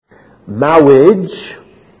marriage,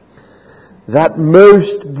 that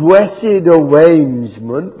most blessed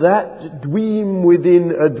arrangement, that dream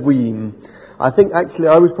within a dream. I think actually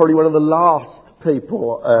I was probably one of the last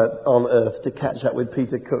people on earth to catch up with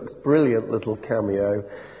Peter Cook's brilliant little cameo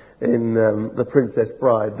in The Princess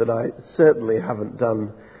Bride that I certainly haven't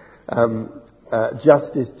done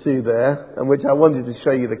justice to there, and which I wanted to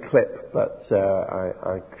show you the clip, but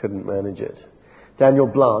I couldn't manage it. Daniel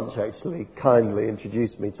Blanche actually kindly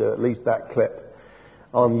introduced me to at least that clip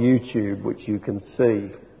on YouTube, which you can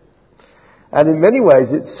see. And in many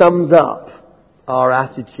ways it sums up our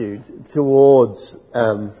attitude towards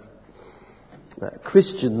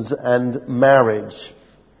Christians and marriage.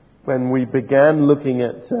 When we began looking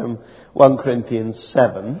at 1 Corinthians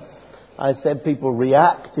 7, I said people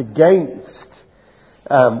react against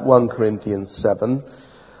 1 Corinthians 7,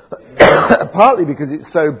 partly because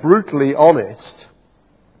it's so brutally honest.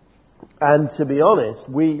 And to be honest,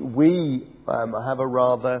 we have a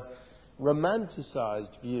rather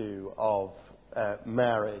romanticized view of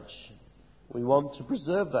marriage. We want to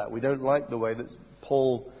preserve that. We don't like the way that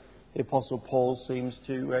the Apostle Paul seems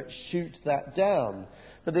to shoot that down.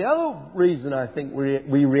 But the other reason I think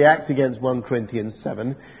we react against 1 Corinthians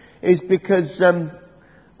 7 is because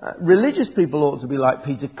religious people ought to be like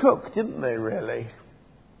Peter Cook, didn't they, really?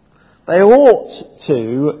 They ought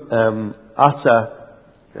to utter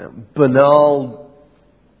banal,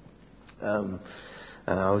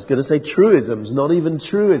 I was going to say truisms, not even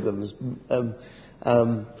truisms,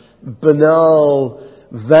 banal,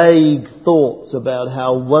 vague thoughts about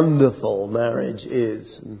how wonderful marriage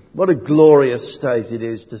is. And what a glorious state it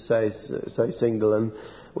is to say single, and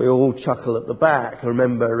we all chuckle at the back. I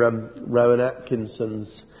remember Rowan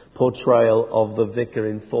Atkinson's portrayal of the vicar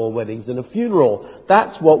in 4 Weddings and a Funeral.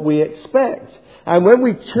 That's what we expect. And when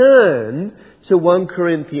we turn to 1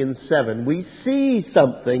 Corinthians 7, we see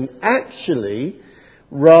something actually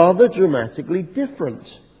rather dramatically different.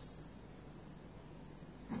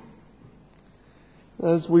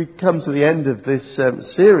 As we come to the end of this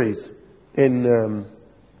series in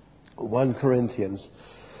 1 Corinthians,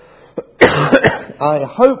 I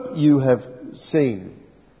hope you have seen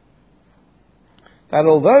that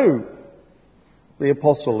although the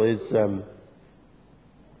apostle is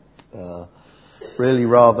really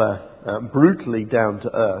rather brutally down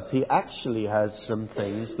to earth, he actually has some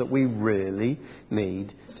things that we really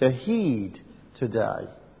need to heed today.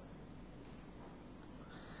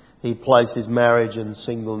 He places marriage and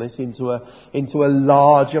singleness into a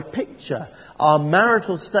larger picture. Our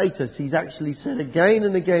marital status, he's actually said again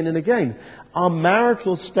and again and again, our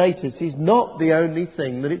marital status is not the only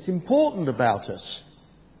thing that it's important about us.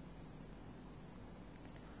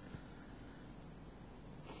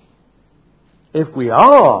 If we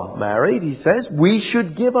are married, he says, we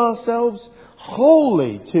should give ourselves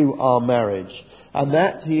wholly to our marriage. And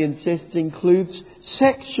that, he insists, includes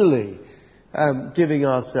sexually giving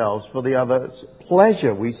ourselves for the other's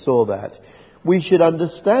pleasure. We saw that. We should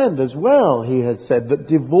understand as well, he has said, that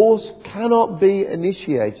divorce cannot be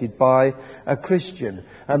initiated by a Christian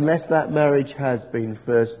unless that marriage has been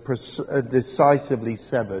first decisively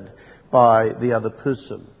severed by the other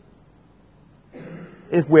person.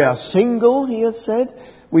 If we are single, he has said,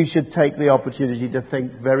 we should take the opportunity to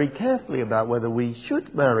think very carefully about whether we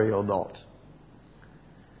should marry or not.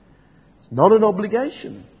 It's not an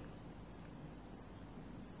obligation.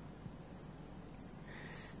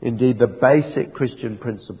 Indeed, the basic Christian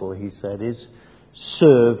principle, he said, is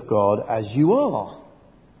serve God as you are.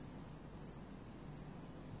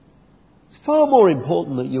 It's far more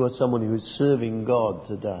important that you are someone who is serving God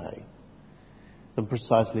today than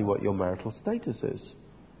precisely what your marital status is.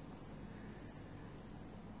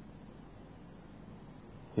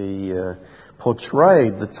 He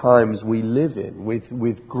portrayed the times we live in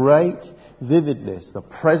with great vividness. The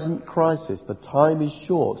present crisis, the time is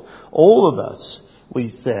short. All of us, we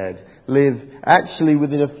said, live actually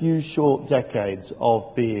within a few short decades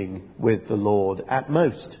of being with the Lord at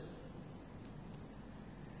most.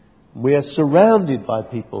 We are surrounded by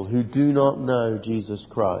people who do not know Jesus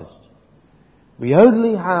Christ. We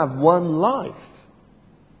only have one life.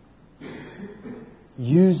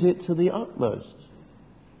 Use it to the utmost,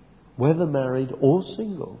 whether married or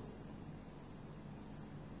single.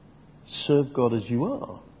 Serve God as you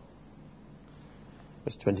are.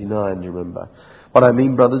 Verse 29, you remember. What I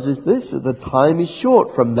mean, brothers, is this, that the time is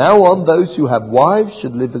short. From now on, those who have wives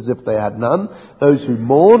should live as if they had none. Those who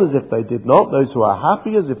mourn as if they did not. Those who are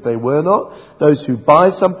happy as if they were not. Those who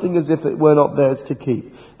buy something as if it were not theirs to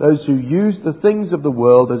keep. Those who use the things of the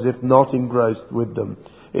world as if not engrossed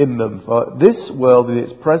in them. For this world in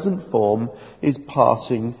its present form is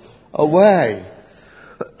passing away.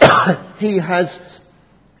 he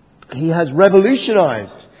has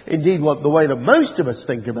revolutionized, indeed, the way that most of us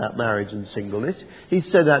think about marriage and singleness. He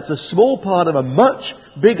said that's a small part of a much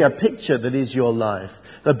bigger picture that is your life.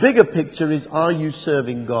 The bigger picture is, are you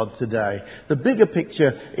serving God today? The bigger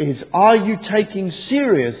picture is, are you taking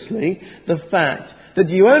seriously the fact that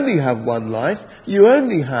you only have one life, you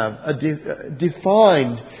only have a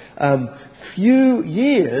defined few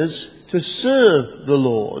years to serve the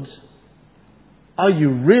Lord? Are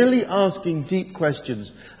you really asking deep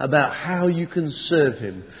questions about how you can serve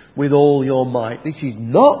Him with all your might? This is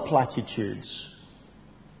not platitudes.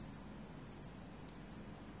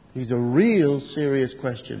 These are real serious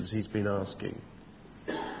questions he's been asking.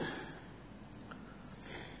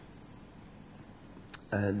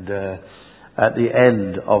 And at the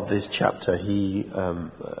end of this chapter, he,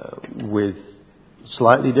 with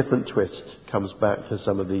slightly different twist, comes back to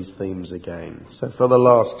some of these themes again. So for the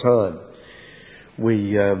last time,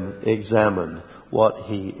 we examine what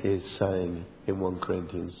he is saying in 1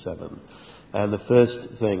 Corinthians 7. And the first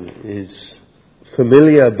thing is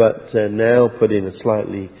familiar, but now put in a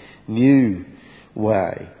slightly new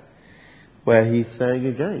way, where he's saying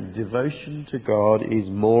again, devotion to God is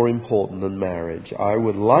more important than marriage. I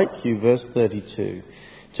would like you, verse 32,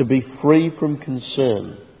 to be free from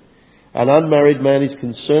concern. An unmarried man is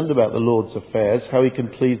concerned about the Lord's affairs, how he can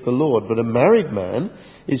please the Lord. But a married man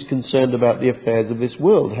is concerned about the affairs of this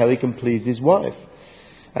world, how he can please his wife.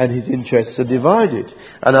 And his interests are divided.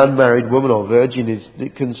 An unmarried woman or virgin is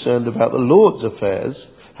concerned about the Lord's affairs.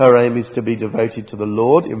 Her aim is to be devoted to the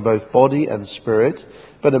Lord in both body and spirit.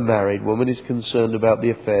 But a married woman is concerned about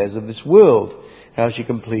the affairs of this world, how she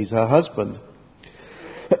can please her husband.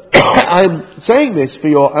 I'm saying this for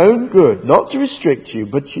your own good, not to restrict you,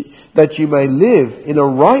 but that you may live in a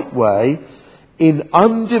right way in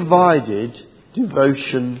undivided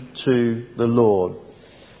devotion to the Lord.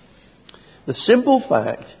 The simple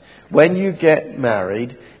fact, when you get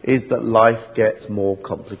married, is that life gets more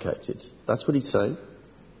complicated. That's what he's saying.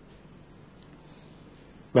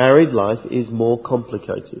 Married life is more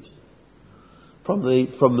complicated. From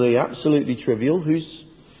the absolutely trivial,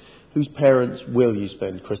 whose parents will you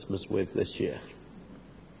spend Christmas with this year?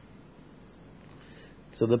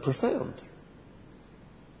 To the profound.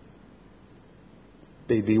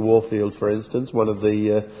 B.B. Warfield, for instance, one of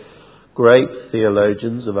the great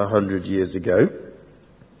theologians of 100 years ago,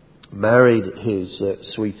 married his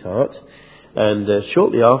sweetheart, and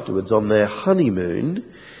shortly afterwards, on their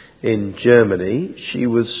honeymoon in Germany, she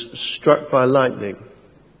was struck by lightning,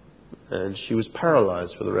 and she was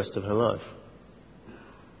paralyzed for the rest of her life.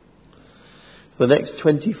 For the next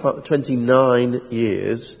 29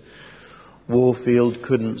 years, Warfield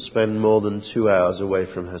couldn't spend more than 2 hours away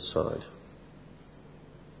from her side.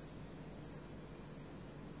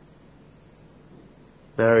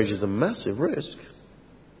 Marriage is a massive risk.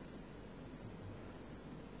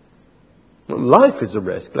 Life is a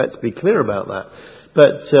risk, let's be clear about that.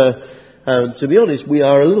 But to be honest, we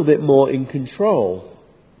are a little bit more in control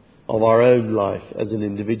of our own life as an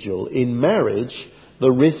individual. In marriage,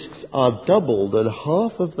 the risks are doubled, and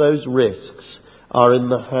half of those risks are in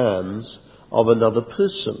the hands of another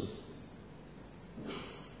person.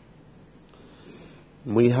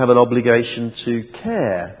 We have an obligation to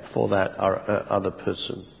care for that other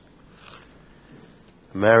person.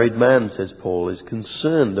 A married man, says Paul, is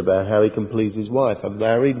concerned about how he can please his wife. A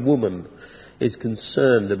married woman is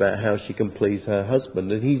concerned about how she can please her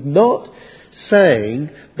husband. And he's not saying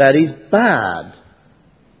that is bad.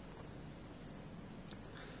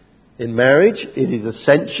 In marriage, it is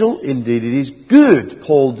essential. Indeed, it is good.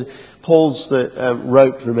 Paul's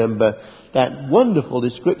wrote, remember, that wonderful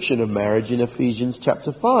description of marriage in Ephesians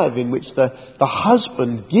chapter 5, in which the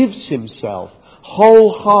husband gives himself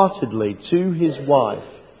wholeheartedly to his wife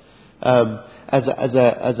as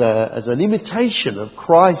an imitation of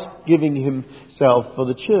Christ giving himself for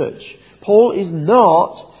the church. Paul is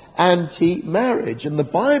not anti-marriage, and the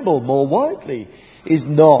Bible more widely is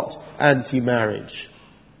not anti-marriage.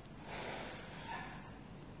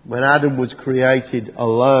 When Adam was created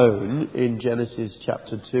alone in Genesis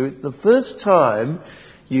chapter 2, it's the first time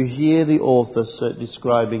you hear the author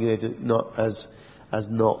describing it not as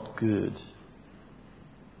not good.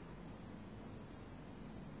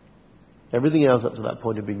 Everything else up to that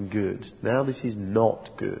point had been good. Now this is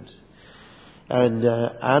not good. And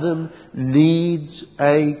Adam needs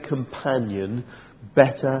a companion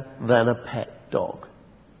better than a pet dog.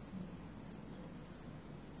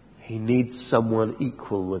 He needs someone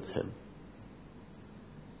equal with him.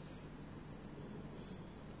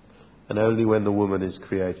 And only when the woman is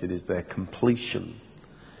created is there completion.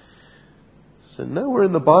 So nowhere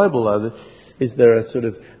in the Bible, though, is there a sort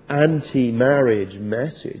of anti-marriage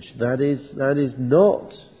message. That is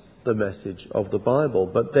not the message of the Bible.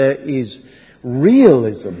 But there is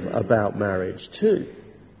realism about marriage too.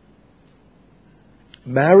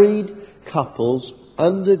 Married couples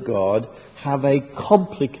under God have a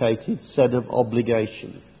complicated set of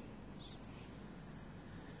obligations.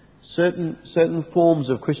 Certain forms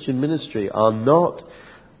of Christian ministry are not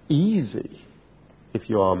easy if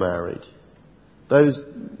you are married. Those,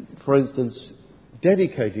 for instance,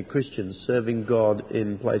 dedicated Christians serving God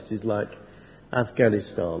in places like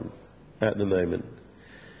Afghanistan at the moment,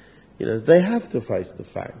 they have to face the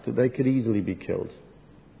fact that they could easily be killed.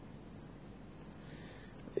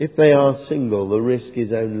 If they are single, the risk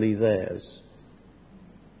is only theirs.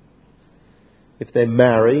 If they're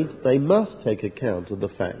married, they must take account of the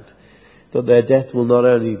fact that their death will not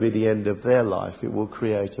only be the end of their life, it will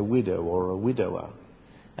create a widow or a widower.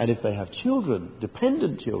 And if they have children,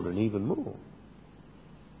 dependent children, even more.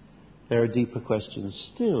 There are deeper questions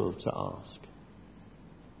still to ask.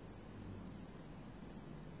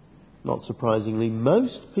 Not surprisingly,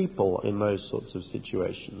 most people in those sorts of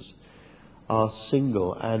situations are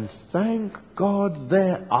single, and thank God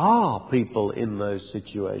there are people in those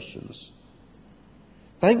situations.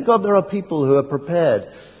 Thank God there are people who are prepared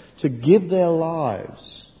to give their lives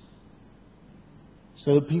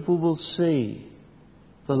so that people will see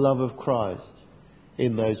the love of Christ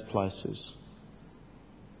in those places.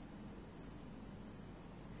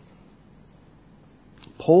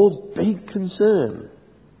 Paul's big concern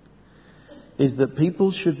is that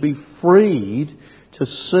people should be freed to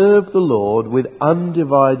serve the Lord with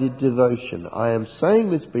undivided devotion. I am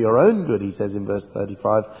saying this for your own good, he says in verse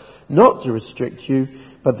 35, not to restrict you,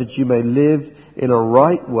 but that you may live in a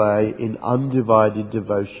right way in undivided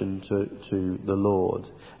devotion to the Lord.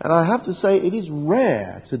 And I have to say, it is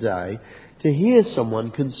rare today to hear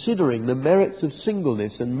someone considering the merits of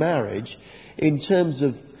singleness and marriage in terms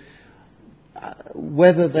of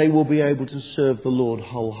whether they will be able to serve the Lord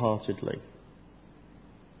wholeheartedly.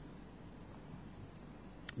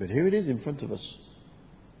 But here it is in front of us.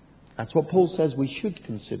 That's what Paul says we should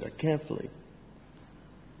consider carefully.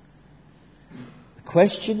 The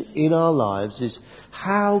question in our lives is,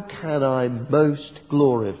 how can I most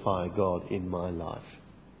glorify God in my life?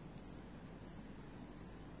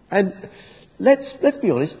 And let's be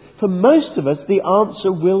honest, for most of us the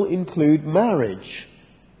answer will include marriage.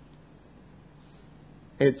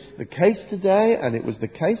 It's the case today, and it was the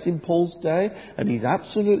case in Paul's day, and he's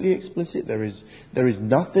absolutely explicit. There is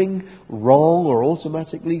nothing wrong or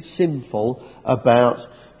automatically sinful about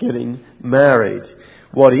getting married.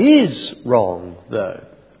 What is wrong, though,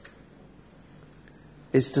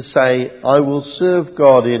 is to say, I will serve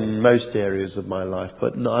God in most areas of my life,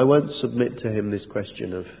 but no, I won't submit to him this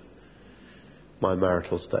question of my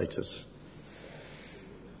marital status.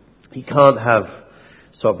 He can't have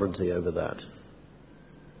sovereignty over that.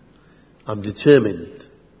 I'm determined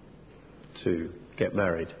to get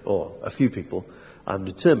married, or a few people, I'm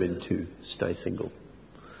determined to stay single.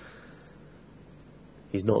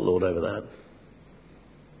 He's not Lord over that.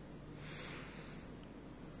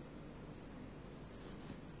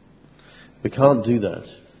 We can't do that.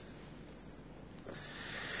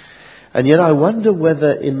 And yet I wonder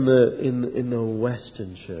whether in the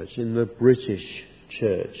Western church, in the British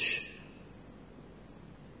church,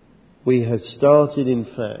 we have started, in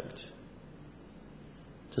fact,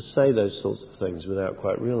 to say those sorts of things without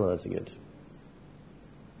quite realising it.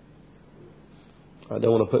 I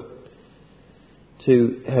don't want to put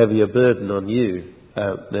too heavy a burden on you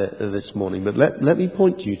this morning, but let me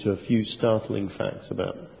point you to a few startling facts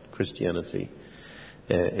about Christianity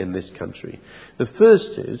in this country. The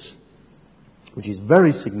first is, which is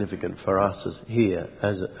very significant for us here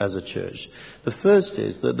as a church, the first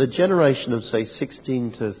is that the generation of, say,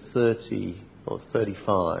 16 to 30 or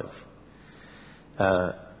 35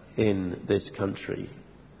 in this country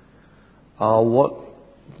are what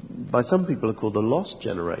by some people are called the lost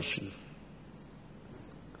generation.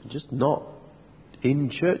 Just not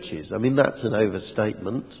in churches. I mean, that's an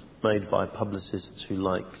overstatement made by publicists who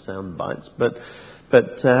like sound bites, but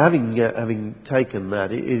having taken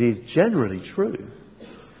that, it is generally true.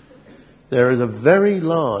 There is a very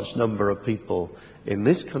large number of people in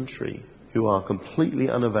this country who are completely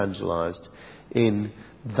unevangelized in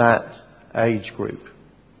that age group.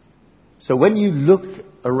 So when you look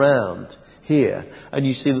around here and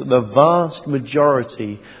you see that the vast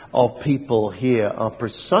majority of people here are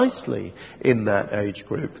precisely in that age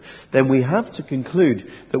group, then we have to conclude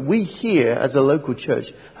that we here as a local church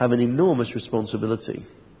have an enormous responsibility.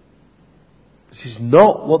 This is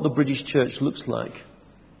not what the British church looks like.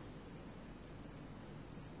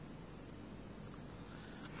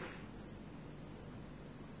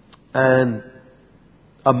 And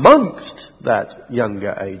amongst that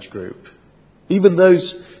younger age group, even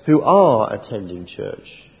those who are attending church,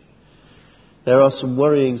 there are some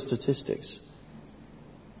worrying statistics.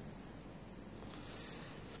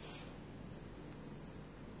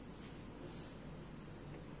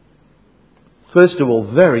 First of all,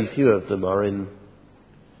 very few of them are in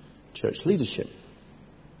church leadership.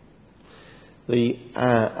 The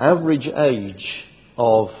average age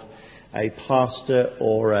of a pastor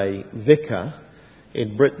or a vicar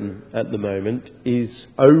in Britain at the moment is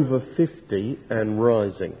over 50 and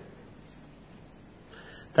rising.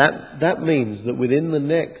 That means that within the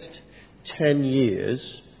next 10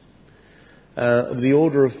 years, the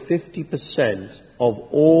order of 50% of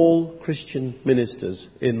all Christian ministers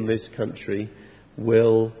in this country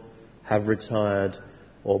will have retired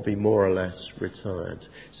or be more or less retired.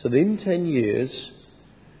 So in 10 years,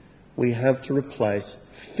 we have to replace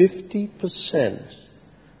 50%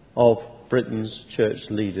 of Britain's church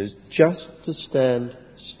leaders just to stand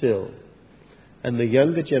still. And the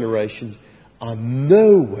younger generation are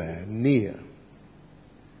nowhere near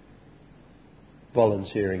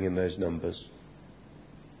volunteering in those numbers.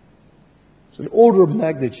 It's an order of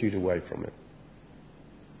magnitude away from it.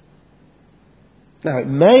 Now, it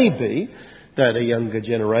may be that a younger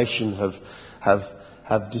generation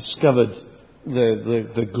have discovered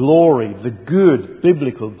the glory, the good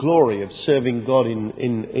biblical glory of serving God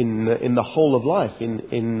in the whole of life,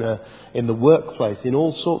 in the workplace, in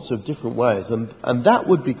all sorts of different ways, and that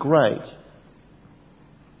would be great.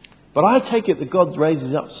 But I take it that God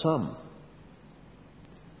raises up some,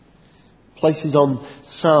 places on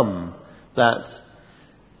some that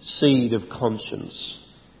seed of conscience,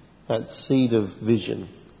 that seed of vision.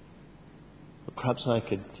 But perhaps I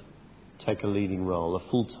could take a leading role, a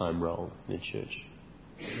full-time role in the church.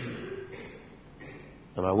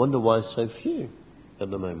 And I wonder why so few at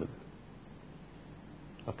the moment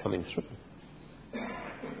are coming through.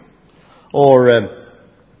 Or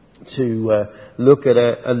to look at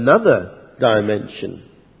another dimension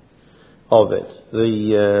of it,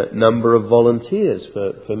 the number of volunteers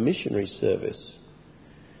for missionary service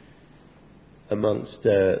amongst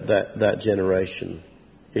that generation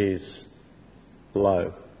is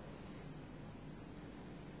low.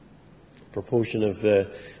 The proportion of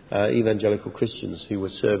evangelical Christians who were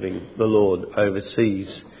serving the Lord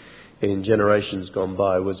overseas in generations gone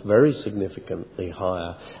by was very significantly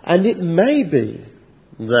higher. And it may be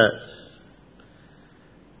that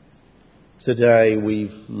today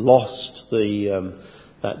we've lost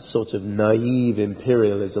that sort of naive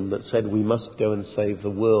imperialism that said we must go and save the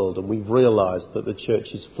world, and we've realised that the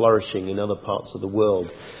church is flourishing in other parts of the world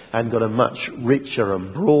and got a much richer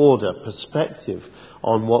and broader perspective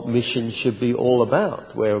on what mission should be all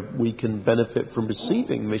about, where we can benefit from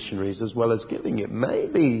receiving missionaries as well as giving. It may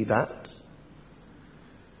be that,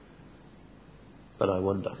 but I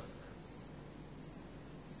wonder.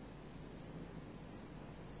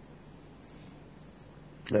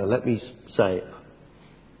 Now, let me say,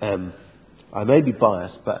 I may be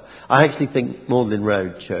biased, but I actually think Magdalen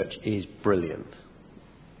Road Church is brilliant.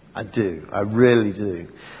 I do. I really do.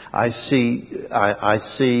 I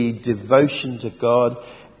see devotion to God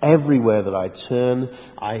everywhere that I turn.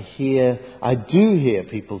 I do hear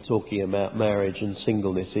people talking about marriage and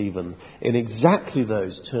singleness even in exactly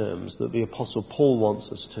those terms that the Apostle Paul wants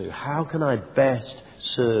us to. How can I best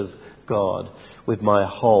serve God with my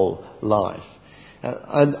whole life?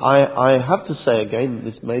 And I have to say again,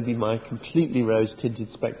 this may be my completely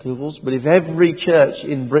rose-tinted spectacles, but if every church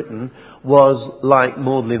in Britain was like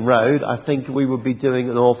Magdalen Road, I think we would be doing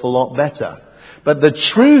an awful lot better. But the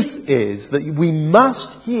truth is that we must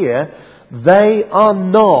hear they are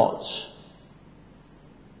not.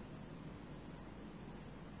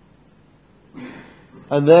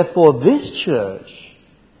 And therefore this church,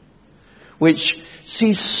 which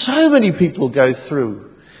sees so many people go through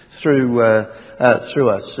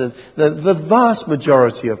us. The vast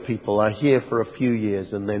majority of people are here for a few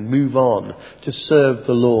years and then move on to serve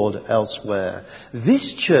the Lord elsewhere.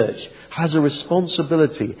 This church has a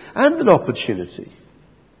responsibility and an opportunity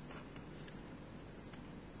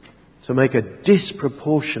to make a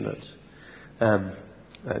disproportionate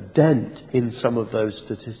dent in some of those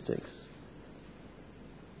statistics.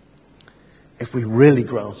 If we really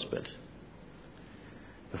grasp it.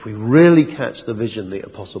 If we really catch the vision the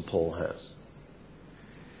Apostle Paul has.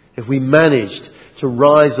 If we managed to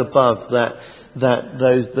rise above that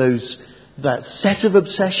set of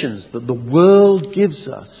obsessions that the world gives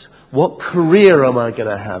us What career am I going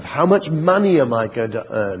to have? How much money am I going to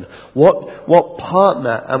earn? What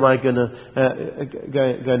partner am I going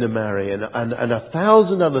to marry? And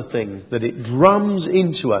 1,000 other things that it drums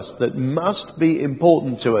into us that must be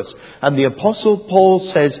important to us. And the Apostle Paul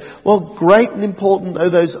says, well, great and important though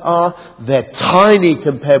those are, they're tiny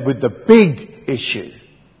compared with the big issue.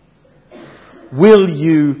 Will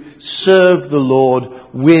you serve the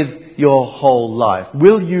Lord with your whole life?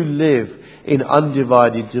 Will you live in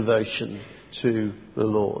undivided devotion to the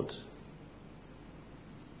Lord?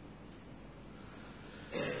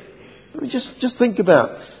 Let me just think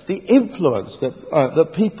about the influence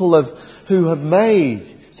that people who have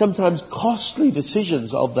made sometimes costly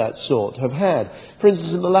decisions of that sort have had. For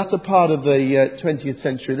instance, in the latter part of the 20th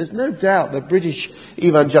century, there's no doubt that British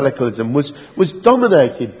evangelicalism was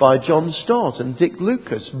dominated by John Stott and Dick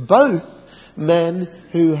Lucas, both men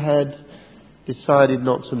who had decided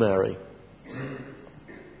not to marry.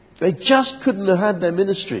 They just couldn't have had their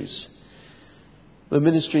ministries, the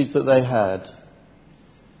ministries that they had,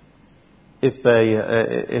 if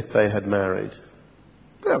they had married.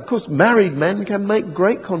 Well, of course, married men can make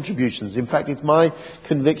great contributions. In fact, it's my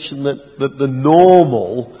conviction that the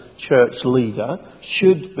normal church leader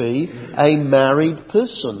should be a married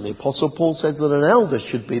person. The Apostle Paul says that an elder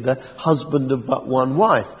should be the husband of but one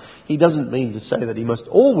wife. He doesn't mean to say that he must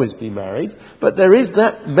always be married, but there is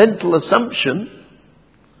that mental assumption.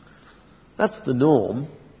 That's the norm.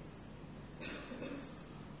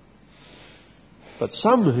 But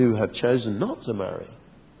some who have chosen not to marry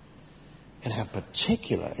can have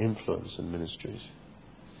particular influence in ministries.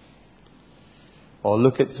 Or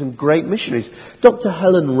look at some great missionaries. Dr.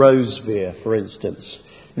 Helen Roseveare, for instance,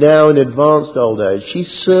 now in advanced old age, she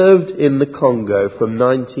served in the Congo from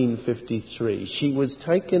 1953. She was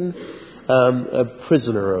taken a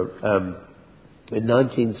prisoner in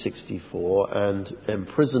 1964 and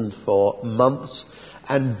imprisoned for months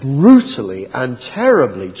and brutally and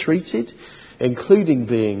terribly treated, including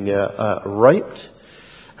being raped.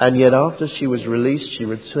 And yet after she was released, she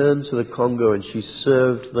returned to the Congo and she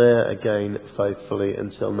served there again faithfully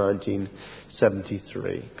until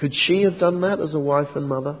 1973. Could she have done that as a wife and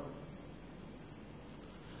mother?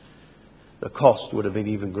 The cost would have been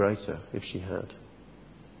even greater if she had.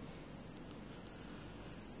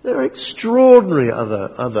 There are extraordinary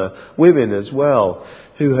other women as well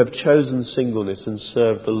who have chosen singleness and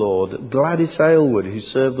served the Lord. Gladys Aylward, who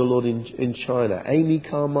served the Lord in China. Amy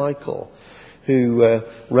Carmichael, who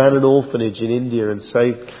ran an orphanage in India and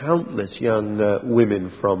saved countless young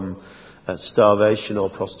women from starvation or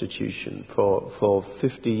prostitution for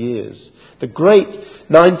 50 years. The great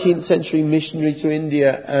 19th century missionary to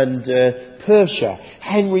India and Persia,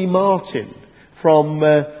 Henry Martyn from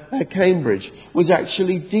Cambridge, was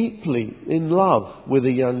actually deeply in love with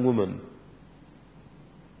a young woman.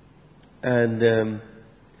 And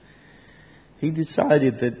he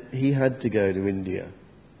decided that he had to go to India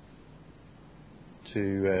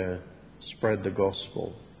to spread the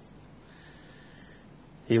gospel.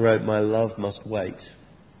 He wrote, "My love must wait."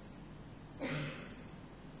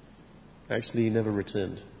 Actually, he never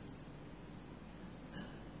returned.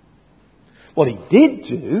 What he did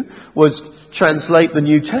do was translate the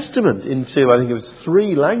New Testament into, I think it was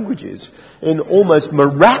 3 languages in almost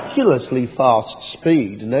miraculously fast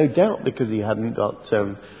speed. No doubt because he hadn't got,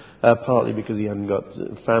 partly because he hadn't got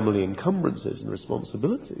family encumbrances and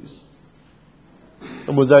responsibilities.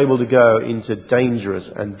 And was able to go into dangerous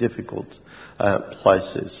and difficult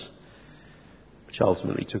places, which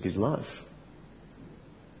ultimately took his life.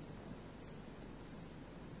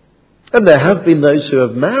 And there have been those who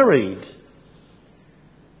have married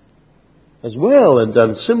as well and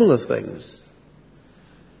done similar things.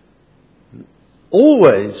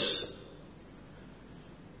 Always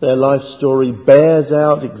their life story bears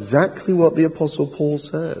out exactly what the Apostle Paul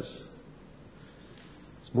says.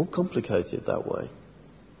 It's more complicated that way.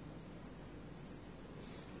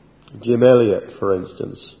 Jim Elliot, for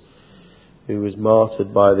instance, who was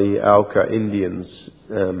martyred by the Auca Indians,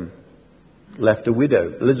 left a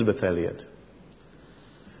widow. Elizabeth Elliot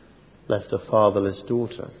left a fatherless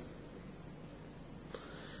daughter.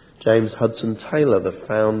 James Hudson Taylor, the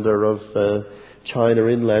founder of China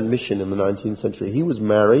Inland Mission in the 19th century, he was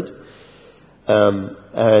married, and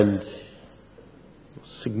a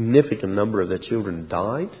significant number of their children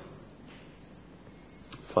died.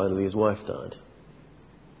 Finally, his wife died.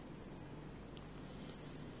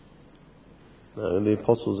 No, the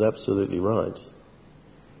Apostle's absolutely right.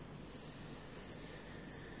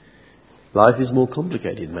 Life is more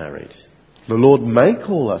complicated married. The Lord may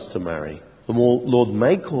call us to marry. The Lord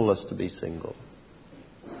may call us to be single.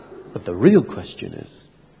 But the real question is,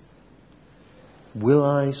 will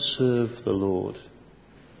I serve the Lord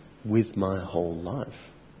with my whole life?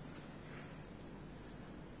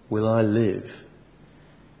 Will I live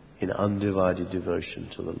in undivided devotion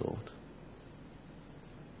to the Lord?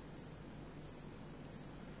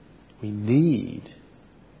 We need,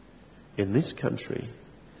 in this country,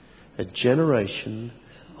 a generation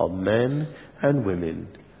of men and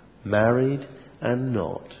women, married and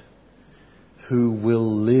not, who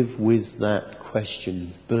will live with that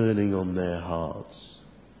question burning on their hearts.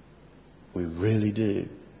 We really do.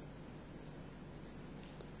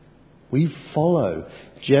 We follow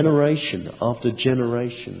generation after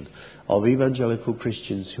generation of evangelical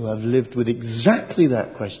Christians who have lived with exactly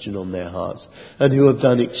that question on their hearts and who have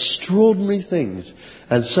done extraordinary things,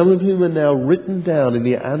 and some of whom are now written down in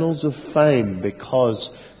the annals of fame because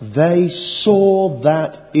they saw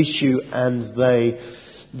that issue and they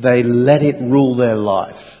let it rule their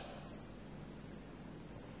life.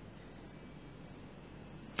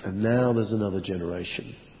 And now there's another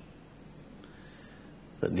generation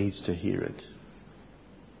that needs to hear it.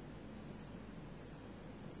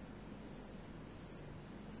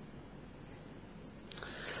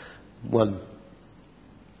 One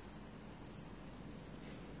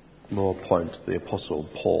more point the Apostle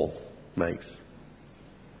Paul makes,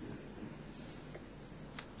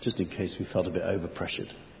 just in case we felt a bit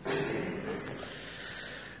overpressured.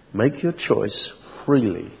 Make your choice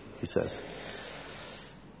freely, he says.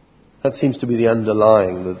 That seems to be the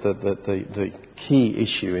underlying, the key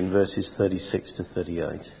issue in verses 36 to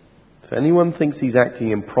 38. If anyone thinks he's acting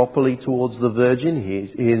improperly towards the virgin he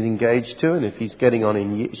is engaged to, and if she's getting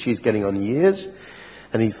on years,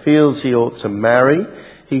 and he feels he ought to marry,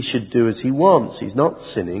 he should do as he wants. He's not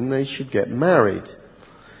sinning, they should get married.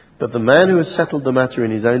 But the man who has settled the matter in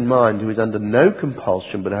his own mind, who is under no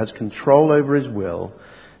compulsion but has control over his will,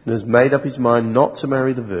 and has made up his mind not to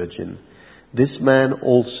marry the virgin, this man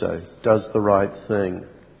also does the right thing.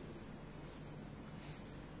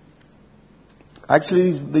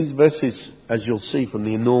 Actually, these verses, as you'll see from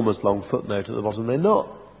the enormous long footnote at the bottom, they're not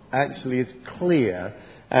actually as clear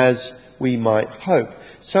as we might hope.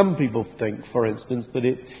 Some people think, for instance, that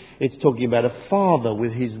it's talking about a father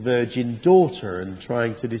with his virgin daughter and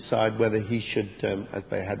trying to decide whether he should, as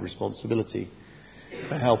they had responsibility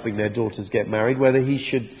for helping their daughters get married, whether he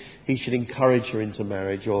should encourage her into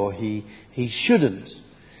marriage or he shouldn't.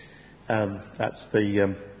 That's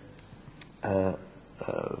the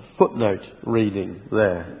footnote reading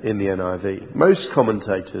there in the NIV. Most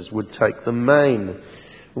commentators would take the main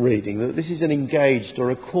reading that this is an engaged or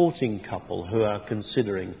a courting couple who are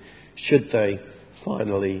considering should they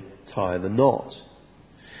finally tie the knot.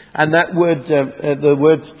 And that word, the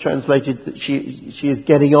word translated that she is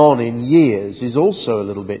getting on in years, is also a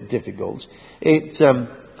little bit difficult. It's a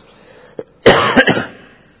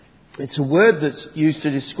word that's used to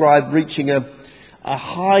describe reaching a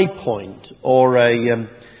high point or a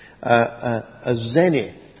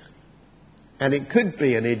zenith, and it could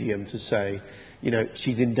be an idiom to say,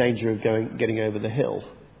 she's in danger of getting over the hill,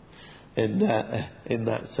 in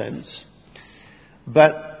that sense.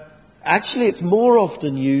 But actually, it's more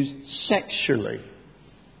often used sexually.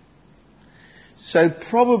 So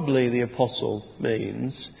probably the apostle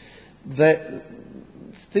means that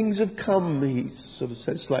things have come, he sort of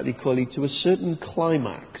said slightly coyly, to a certain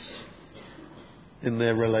climax in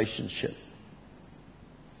their relationship.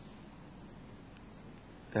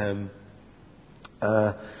 In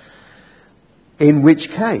which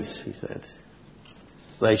case, he said,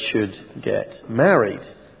 they should get married.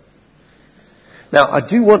 Now, I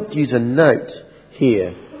do want you to note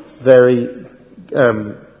here very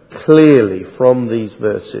clearly from these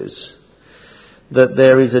verses that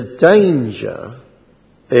there is a danger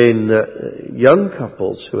in young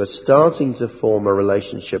couples who are starting to form a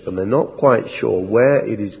relationship and they're not quite sure where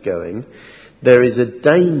it is going. There is a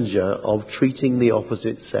danger of treating the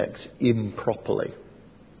opposite sex improperly,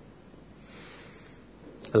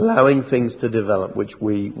 allowing things to develop which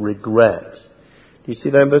we regret. Do you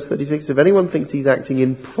see that in verse 36? If anyone thinks he's acting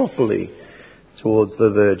improperly towards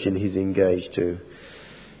the virgin he's engaged to,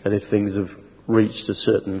 and if things have reached a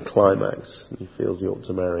certain climax, and he feels he ought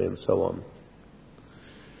to marry and so on.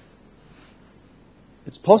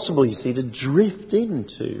 It's possible, you see, to drift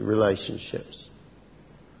into relationships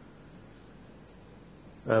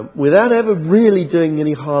without ever really doing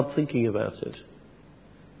any hard thinking about it.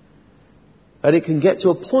 And it can get to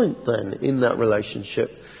a point then in that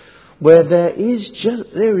relationship where there is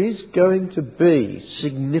going to be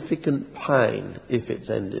significant pain if it's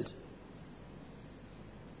ended.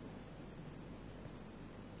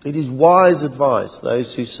 It is wise advice,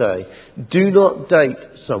 those who say, do not date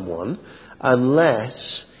someone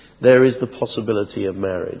unless there is the possibility of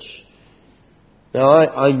marriage. Now,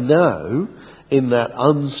 I know in that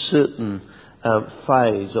uncertain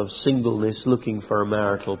phase of singleness looking for a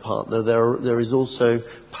marital partner, there is also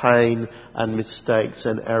pain and mistakes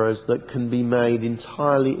and errors that can be made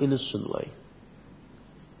entirely innocently.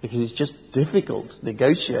 Because it's just difficult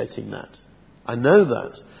negotiating that. I know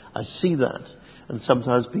that. I see that. And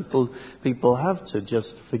sometimes people have to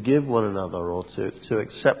just forgive one another or to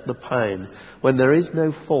accept the pain when there is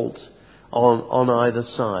no fault on either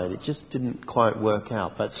side. It just didn't quite work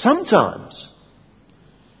out. But sometimes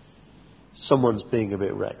someone's being a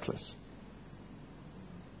bit reckless.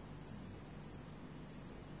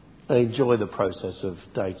 They enjoy the process of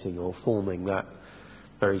dating or forming that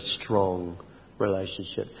very strong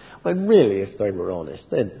relationship. When really, if they were honest,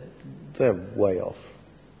 they're way off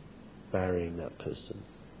marrying that person.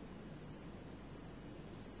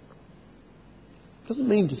 Doesn't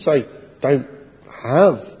mean to say don't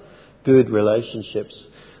have good relationships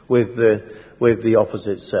with the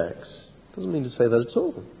opposite sex. Doesn't mean to say that at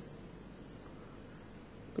all.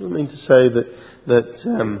 Doesn't mean to say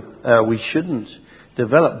that we shouldn't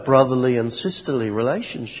develop brotherly and sisterly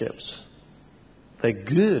relationships. They're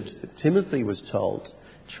good. Timothy was told,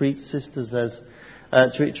 treat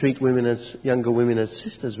women as younger women as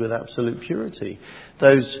sisters with absolute purity.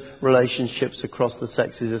 Those relationships across the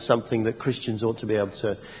sexes are something that Christians ought to be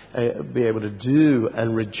able to do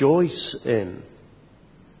and rejoice in.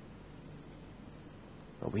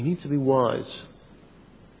 But we need to be wise.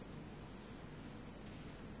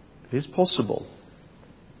 It is possible,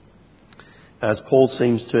 as Paul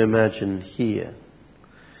seems to imagine here,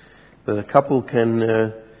 that a couple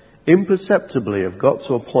can imperceptibly have got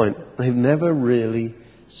to a point they've never really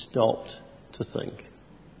stopped to think.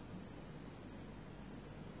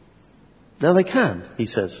 Now they can, he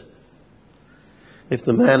says. If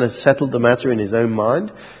the man has settled the matter in his own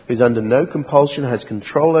mind, is under no compulsion, has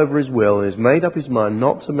control over his will, and has made up his mind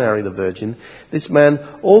not to marry the virgin, this man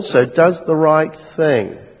also does the right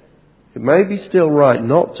thing. It may be still right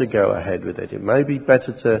not to go ahead with it. It may be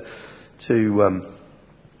better to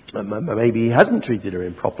maybe he hasn't treated her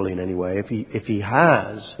improperly in any way. If he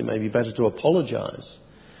has, it may be better to apologise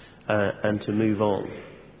and to move on.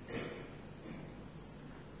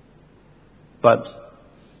 But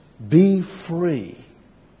be free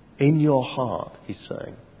in your heart, he's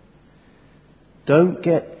saying. Don't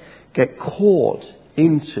get caught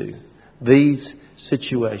into these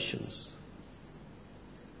situations,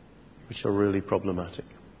 which are really problematic.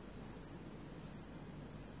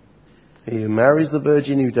 He who marries the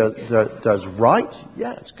virgin who does right,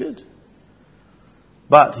 yeah, it's good.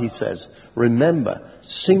 But, he says, remember,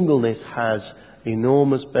 singleness has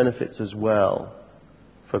enormous benefits as well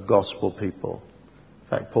for gospel people. In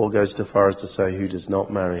fact, Paul goes so far as to say who does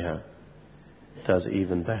not marry her does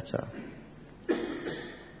even better.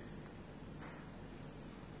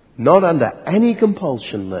 Not under any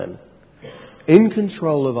compulsion then, in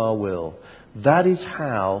control of our will. That is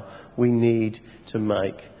how we need to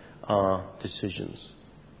make our decisions.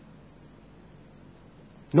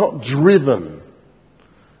 Not driven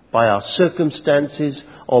by our circumstances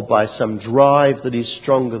or by some drive that is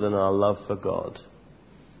stronger than our love for God,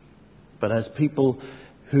 but as people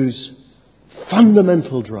whose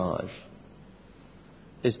fundamental drive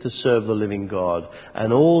is to serve the living God,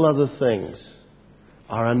 and all other things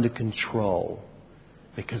are under control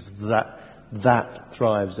because that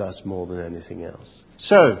drives us more than anything else.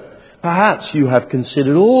 So, perhaps you have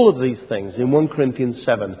considered all of these things in 1 Corinthians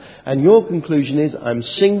 7, and your conclusion is, I'm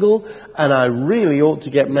single and I really ought to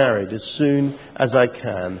get married as soon as I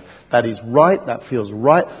can. That is right, that feels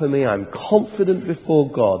right for me. I'm confident before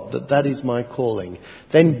God that that is my calling.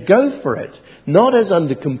 Then go for it, not as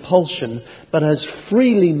under compulsion, but as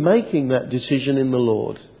freely making that decision in the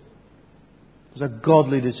Lord. It's a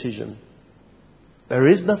godly decision. There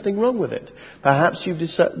is nothing wrong with it. Perhaps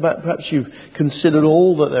you've considered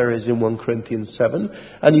all that there is in 1 Corinthians 7,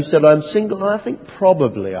 and you said, I'm single and I think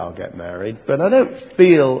probably I'll get married, but I don't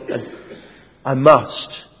feel I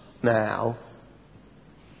must now.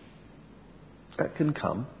 That can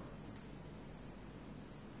come.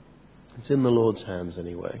 It's in the Lord's hands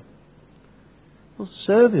anyway. Well,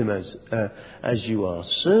 serve Him as you are.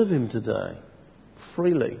 Serve Him today,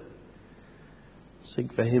 freely.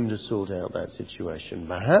 Seek for Him to sort out that situation.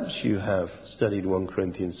 Perhaps you have studied 1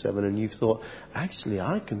 Corinthians 7 and you've thought, actually,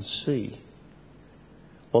 I can see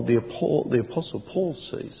what the Apostle Paul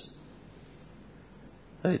sees.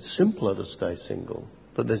 That it's simpler to stay single.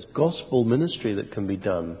 But there's gospel ministry that can be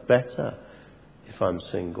done better if I'm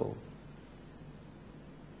single.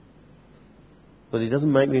 But it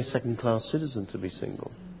doesn't make me a second-class citizen to be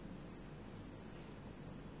single.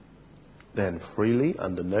 then freely,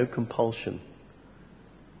 under no compulsion,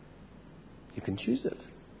 you can choose it.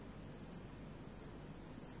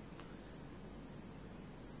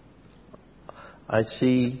 I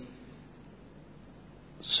see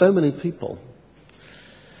so many people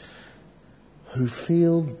who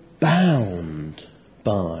feel bound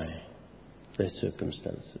by their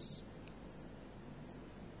circumstances.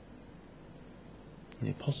 And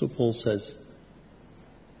the Apostle Paul says,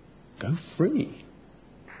 go free.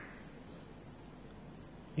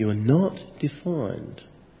 You are not defined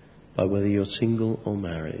by whether you're single or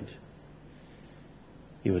married.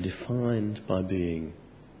 You are defined by being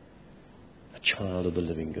a child of the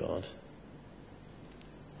living God.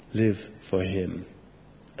 Live for Him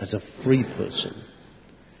as a free person.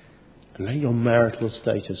 And let your marital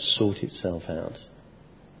status sort itself out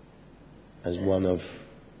as one of,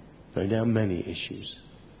 no doubt, many issues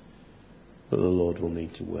that the Lord will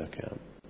need to work out.